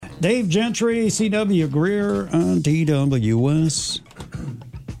Dave Gentry, CW Greer on TWS.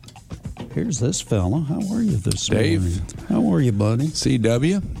 Here's this fella. How are you this Dave. morning? How are you, buddy?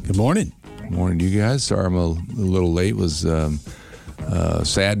 CW. Good morning. Good morning to you guys. Sorry I'm a little late. It was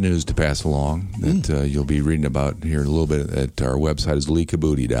sad news to pass along that you'll be reading about here in a little bit at our website as Lee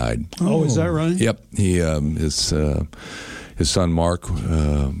Caboody died. Oh, is that right? Yep. He his son Mark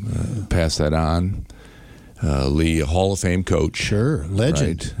passed that on. Lee, a Hall of Fame coach. Sure,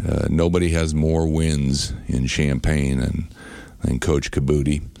 legend. Right? Nobody has more wins in Champaign than Coach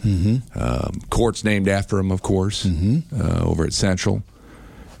Caboody. Mm-hmm. Court's named after him, of course, over at Central.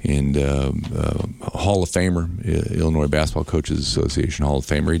 And Hall of Famer, Illinois Basketball Coaches Association Hall of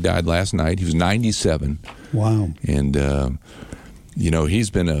Famer. He died last night. He was 97. Wow. And he's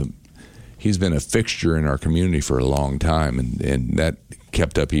been a fixture in our community for a long time, and that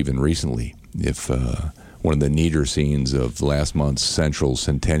kept up even recently. If one of the neater scenes of last month's Central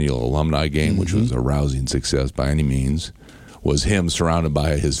Centennial Alumni Game, which was a rousing success by any means, was him surrounded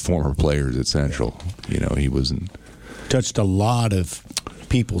by his former players at Central. He touched a lot of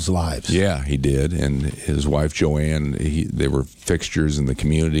people's lives. Yeah, he did. And his wife, Joanne, they were fixtures in the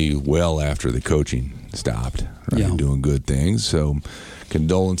community well after the coaching stopped, right? Yeah. Doing good things. So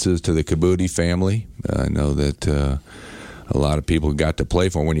condolences to the Caboody family. I know that a lot of people got to play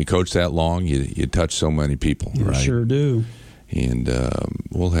for him. When you coach that long, you touch so many people. You right? sure do. And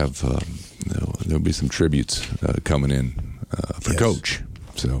we'll have, there'll be some tributes coming in for Coach.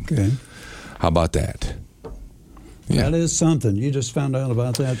 So Okay. how about that? Yeah. That is something. You just found out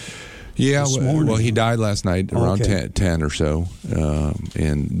about that. Yeah, this morning. well, he died last night around Okay. 10 or so.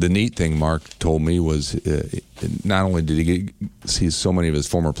 And the neat thing Mark told me was not only did he see so many of his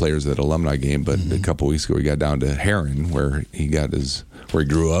former players at Alumni Game, but a couple weeks ago he got down to Heron, where he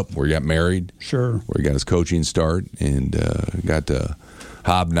grew up, where he got married, Sure. where he got his coaching start, and got to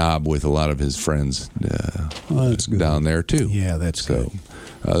hobnob with a lot of his friends That's good. down there too. Yeah, that's good. So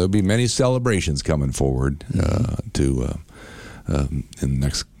there'll be many celebrations coming forward in the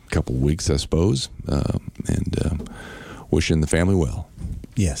next couple of weeks, I suppose, and wishing the family well.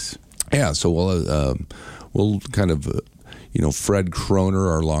 Yes. Yeah, so we'll kind of, Fred Kroner,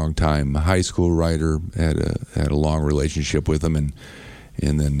 our longtime high school writer, had a long relationship with him, and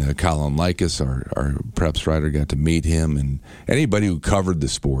then Colin Likas, our preps writer, got to meet him, and anybody who covered the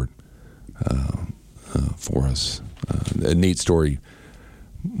sport for us. A neat story.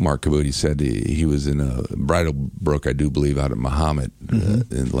 Mark Caboody said he was in a Bridal Brook, I do believe, out at Mahomet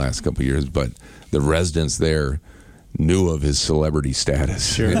in the last couple of years, but the residents there knew of his celebrity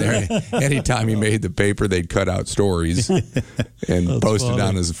status. Sure. Anytime he made the paper, they'd cut out stories and post it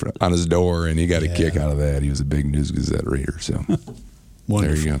on his door, and he got a kick out of that. He was a big News Gazette reader, so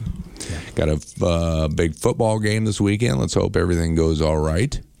there you go. Yeah. Got a big football game this weekend. Let's hope everything goes all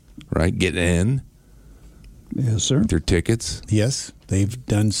right. Right, getting in. Yes, sir. With your tickets. Yes, they've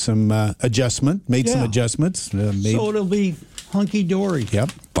done some made some adjustments. So it'll be hunky-dory.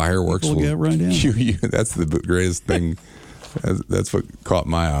 Yep. Fireworks We'll get right in. That's the greatest thing. That's what caught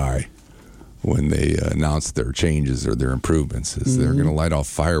my eye when they announced their changes or their improvements. Is they're going to light off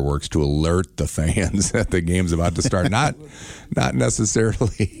fireworks to alert the fans that the game's about to start. Not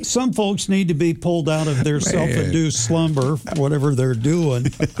necessarily. Some folks need to be pulled out of their self-induced slumber, whatever they're doing.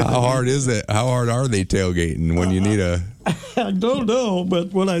 How hard is it? How hard are they tailgating when you need a? I don't know,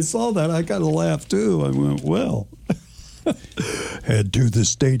 but when I saw that, I kind of laughed too. I went, well, head to the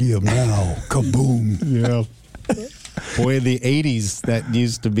stadium now. Kaboom. Yeah. Boy, in the 80s, that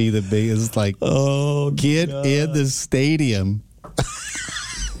used to be the biggest, get in the stadium.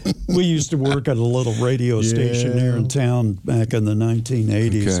 We used to work at a little radio station here in town back in the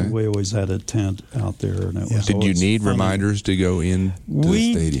 1980s, and we always had a tent out there. And it was Did you need reminders to go in to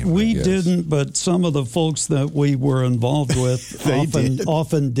the stadium? We didn't, but some of the folks that we were involved with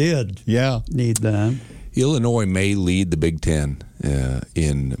often did need that. Illinois may lead the Big Ten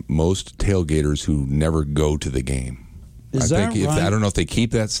in most tailgaters who never go to the game. Is that right? I don't know if they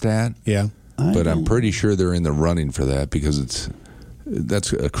keep that stat. Yeah. But I'm pretty sure they're in the running for that because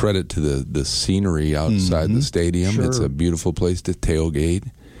that's a credit to the scenery outside the stadium. Sure. It's a beautiful place to tailgate,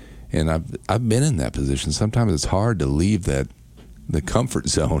 and I've been in that position. Sometimes it's hard to leave the comfort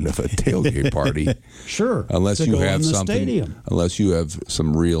zone of a tailgate party. Sure. Unless you have something. Stadium. Unless you have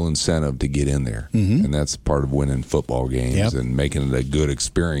some real incentive to get in there, and that's part of winning football games and making it a good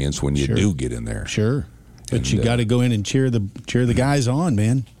experience when you do get in there. Sure. But you got to go in and cheer the guys on,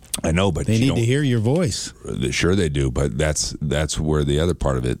 man. I know, but they need to hear your voice. Sure, they do, but that's where the other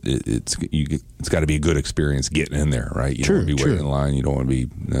part of it's got to be a good experience getting in there, right? You don't want to be waiting in line. You don't want to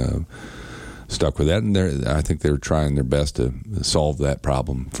be stuck with that, and I think they're trying their best to solve that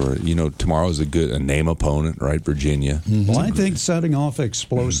problem. For tomorrow's a name opponent, right? Virginia. Mm-hmm. Well, I think setting off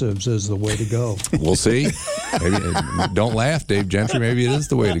explosives is the way to go. We'll see. Maybe, don't laugh, Dave Gentry. Maybe it is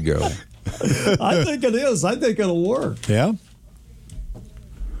the way to go. I think it is. I think it'll work. Yeah.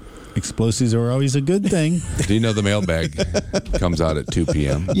 Explosives are always a good thing. Do you know the mailbag comes out at 2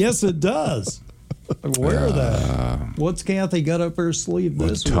 p.m.? Yes, it does. I'm aware of that. What's Kathy got up her sleeve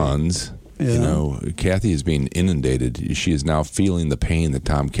this week? Tons. Yeah. Kathy is being inundated. She is now feeling the pain that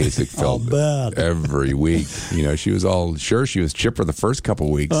Tom Kasich felt every week. She was all sure she was chipper the first couple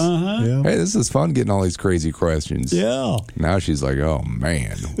of weeks. Uh-huh. Yeah. Hey, this is fun getting all these crazy questions. Yeah. Now she's like, oh,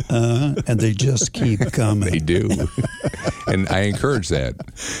 man. And they just keep coming. They do. And I encourage that.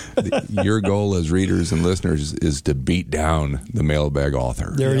 Your goal as readers and listeners is to beat down the mailbag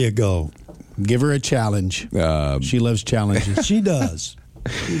author. There you go. Give her a challenge. She loves challenges. She does.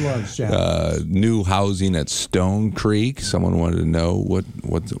 She loves challenges. New housing at Stone Creek. Someone wanted to know what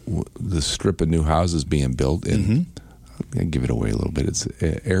the strip of new houses being built. And I'll give it away a little bit. It's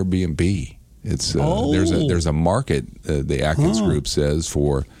Airbnb. It's there's a market. The Atkins Group says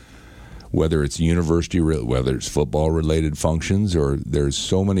for whether it's whether it's football related functions, or there's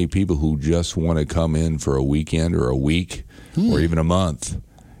so many people who just want to come in for a weekend or a week or even a month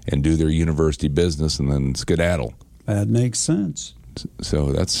and do their university business and then skedaddle. That makes sense.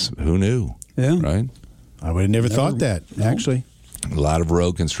 So that's, who knew? Yeah. Right? I would have never thought that, actually. A lot of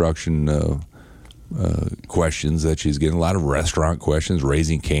road construction questions that she's getting. A lot of restaurant questions.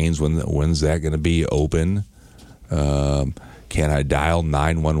 Raising Cane's, when's that going to be open? Can I dial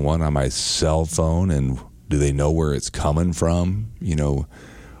 911 on my cell phone, and do they know where it's coming from?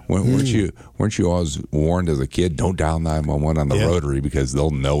 Weren't you always warned as a kid, don't dial 911 on the rotary because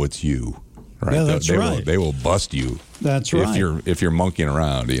they'll know it's you? Right? Yeah, that's right. They will bust you. That's right. If you're monkeying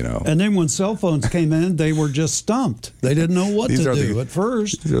around, And then when cell phones came in, they were just stumped. They didn't know what to do at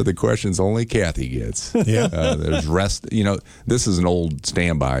first. These are the questions only Kathy gets. Yeah. There's rest. This is an old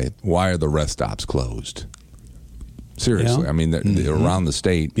standby. Why are the rest stops closed? Seriously, Yeah. I mean, around the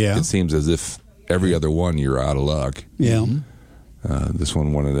state, it seems as if every other one you're out of luck. Yeah. This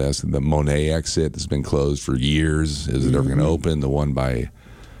one wanted to ask, the Monet exit has been closed for years. Is it ever going to open? The one by,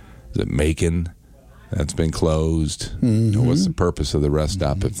 is it Macon? That's been closed. What's the purpose of the rest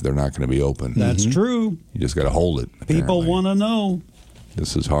stop if they're not going to be open? That's true. You just got to hold it. People apparently. want to know.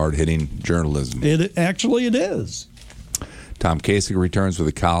 This is hard-hitting journalism. It is. Tom Kasich returns with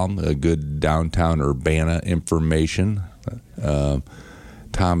a column, a good downtown Urbana information.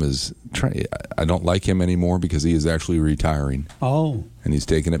 Tom is trying. I don't like him anymore because he is actually retiring. Oh. And he's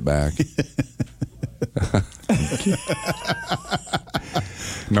taking it back.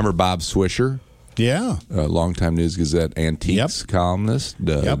 Remember Bob Swisher? Yeah. Longtime News Gazette Antiques columnist.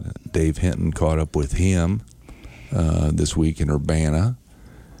 Dave Hinton caught up with him this week in Urbana.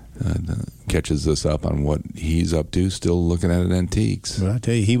 Catches us up on what he's up to, still looking at antiques. Well, I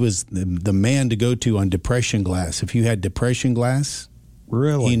tell you, he was the man to go to on depression glass. If you had depression glass,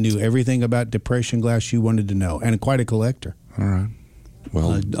 really, he knew everything about depression glass you wanted to know, and quite a collector. All right.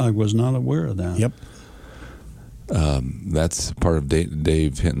 Well, I was not aware of that. Yep. That's part of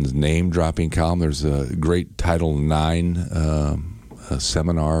Dave Hinton's name-dropping column. There's a great Title IX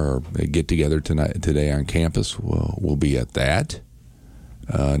seminar or get-together today on campus. We'll be at that.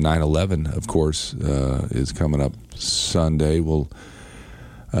 9/11, of course, is coming up Sunday.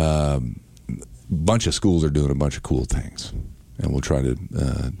 A bunch of schools are doing a bunch of cool things, and we'll try to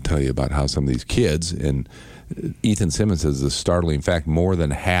tell you about how some of these kids, and Ethan Simmons says the startling fact, more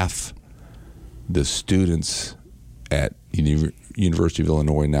than half the students at University of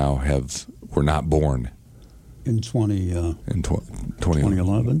Illinois now were not born in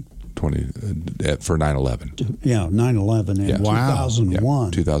 2011. For 9/11. Yeah, 9/11 in 2001. Yeah,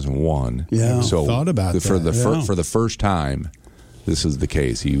 2001. Yeah, so thought about that. For the first time, this is the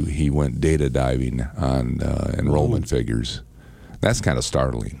case. He went data diving on enrollment figures. That's kind of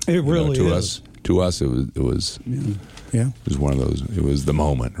startling. It really is. To us, it was one of those. It was the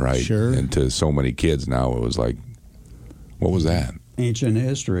moment, right? Sure. And to so many kids now, it was like, what was that? Ancient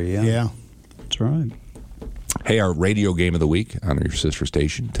history. Yeah. Yeah. That's right. Hey, our radio game of the week on your sister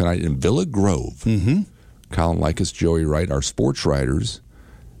station tonight in Villa Grove. Mm-hmm. Colin Likas, Joey Wright, our sports writers,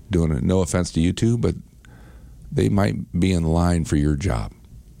 doing it. No offense to you two, but they might be in line for your job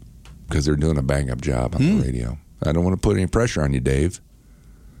because they're doing a bang-up job on the radio. I don't want to put any pressure on you, Dave,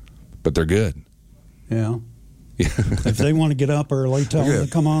 but they're good. Yeah. If they want to get up early, tell them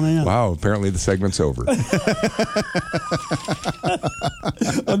to come on in. Wow, apparently the segment's over.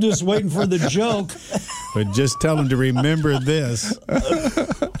 I'm just waiting for the joke. But just tell them to remember this.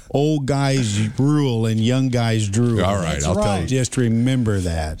 old guys rule and young guys drool. All right, I'll tell you. Just remember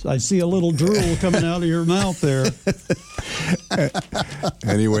that. I see a little drool coming out of your mouth there.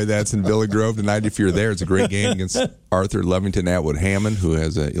 Anyway, that's in Villa Grove tonight. If you're there, it's a great game against Arthur Lovington Atwood Hammond, who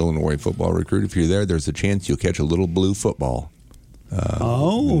has an Illinois football recruit. If you're there, there's a chance you'll catch a little blue football.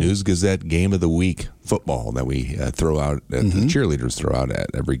 News Gazette Game of the Week football that we throw out, the cheerleaders throw out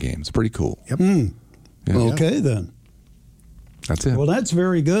at every game. It's pretty cool. Yep. Yeah. Okay, then. That's it. Well, that's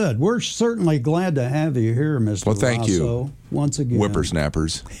very good. We're certainly glad to have you here, Mr. Well, thank Rossow, you. once again.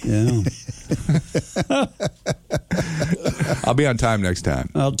 Whippersnappers. Yeah. I'll be on time next time.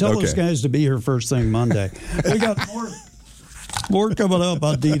 I'll tell those guys to be here first thing Monday. We got more coming up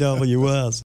on DWS.